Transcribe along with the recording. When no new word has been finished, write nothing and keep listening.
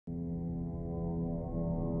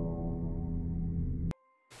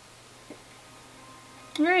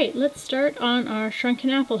Alright, let's start on our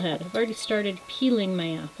shrunken apple head. I've already started peeling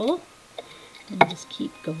my apple. And just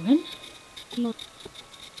keep going. The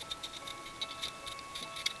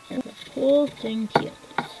whole thing peeled.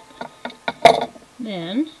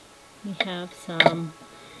 Then we have some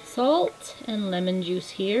salt and lemon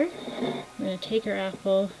juice here. We're going to take our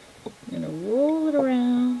apple, we're going to roll it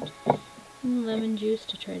around in the lemon juice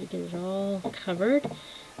to try to get it all covered.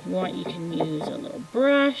 If you want, you can use a little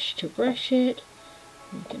brush to brush it.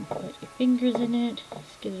 You can put your fingers in it,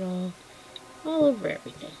 just get it all over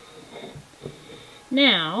everything.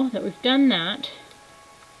 Now that we've done that,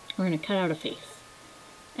 we're going to cut out a face.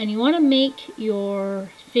 And you want to make your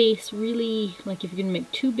face really, like if you're going to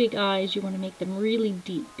make two big eyes, you want to make them really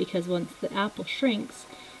deep, because once the apple shrinks,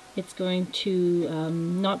 it's going to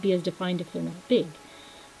not be as defined if they're not big.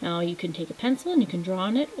 Now you can take a pencil and you can draw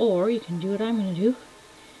on it, or you can do what I'm going to do,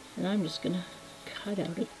 and I'm just going to cut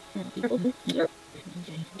out it.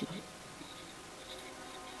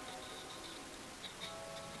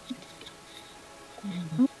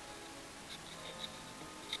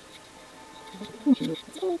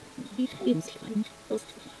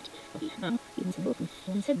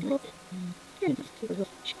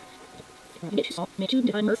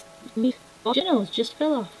 Your nose just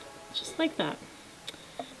fell off, just like that.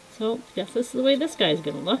 So, guess this is the way this guy's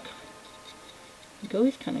gonna look.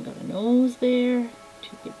 He's kind of got a nose there,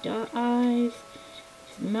 two big eyes,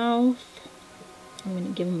 his mouth. I'm gonna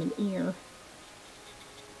give him an ear.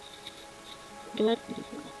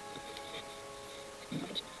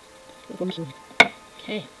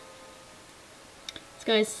 Okay, this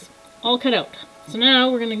guy's all cut out. So now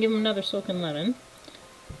we're gonna give him another soaking lemon.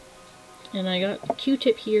 And I got a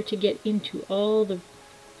Q-tip here to get into all the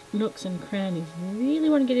nooks and crannies. You really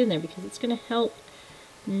want to get in there because it's going to help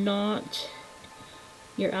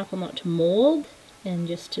your apple not to mold and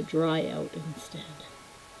just to dry out instead.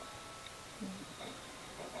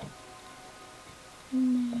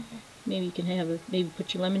 Maybe you can maybe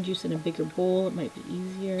put your lemon juice in a bigger bowl. It might be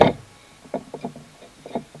easier.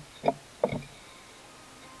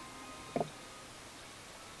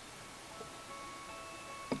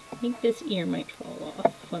 I think this ear might fall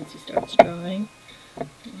off once he starts drying. I'm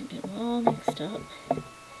going to get them all mixed up. And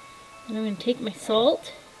I'm going to take my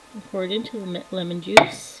salt and pour it into the lemon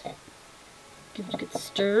juice. Give it a good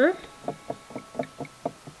stir. There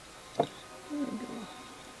we go.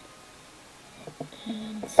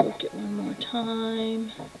 And soak it one more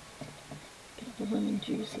time. Get the lemon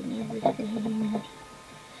juice and everything. I'm going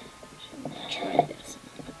to try this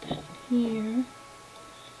and put that in here.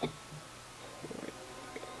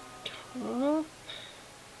 Top.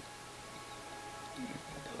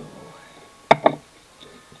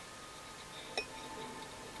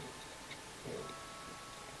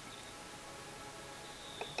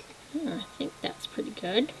 There we go. I think that's pretty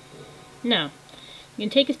good. Now, you can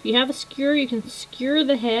take if you have a skewer, you can skewer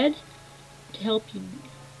the head to help you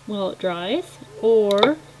while it dries.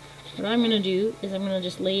 Or what I'm going to do is I'm going to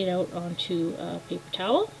just lay it out onto a paper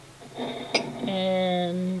towel,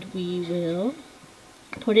 and we will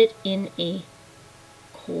put it in a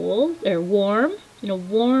warm,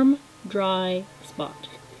 dry spot,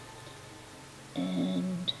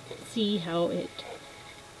 and see how it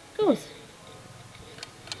goes.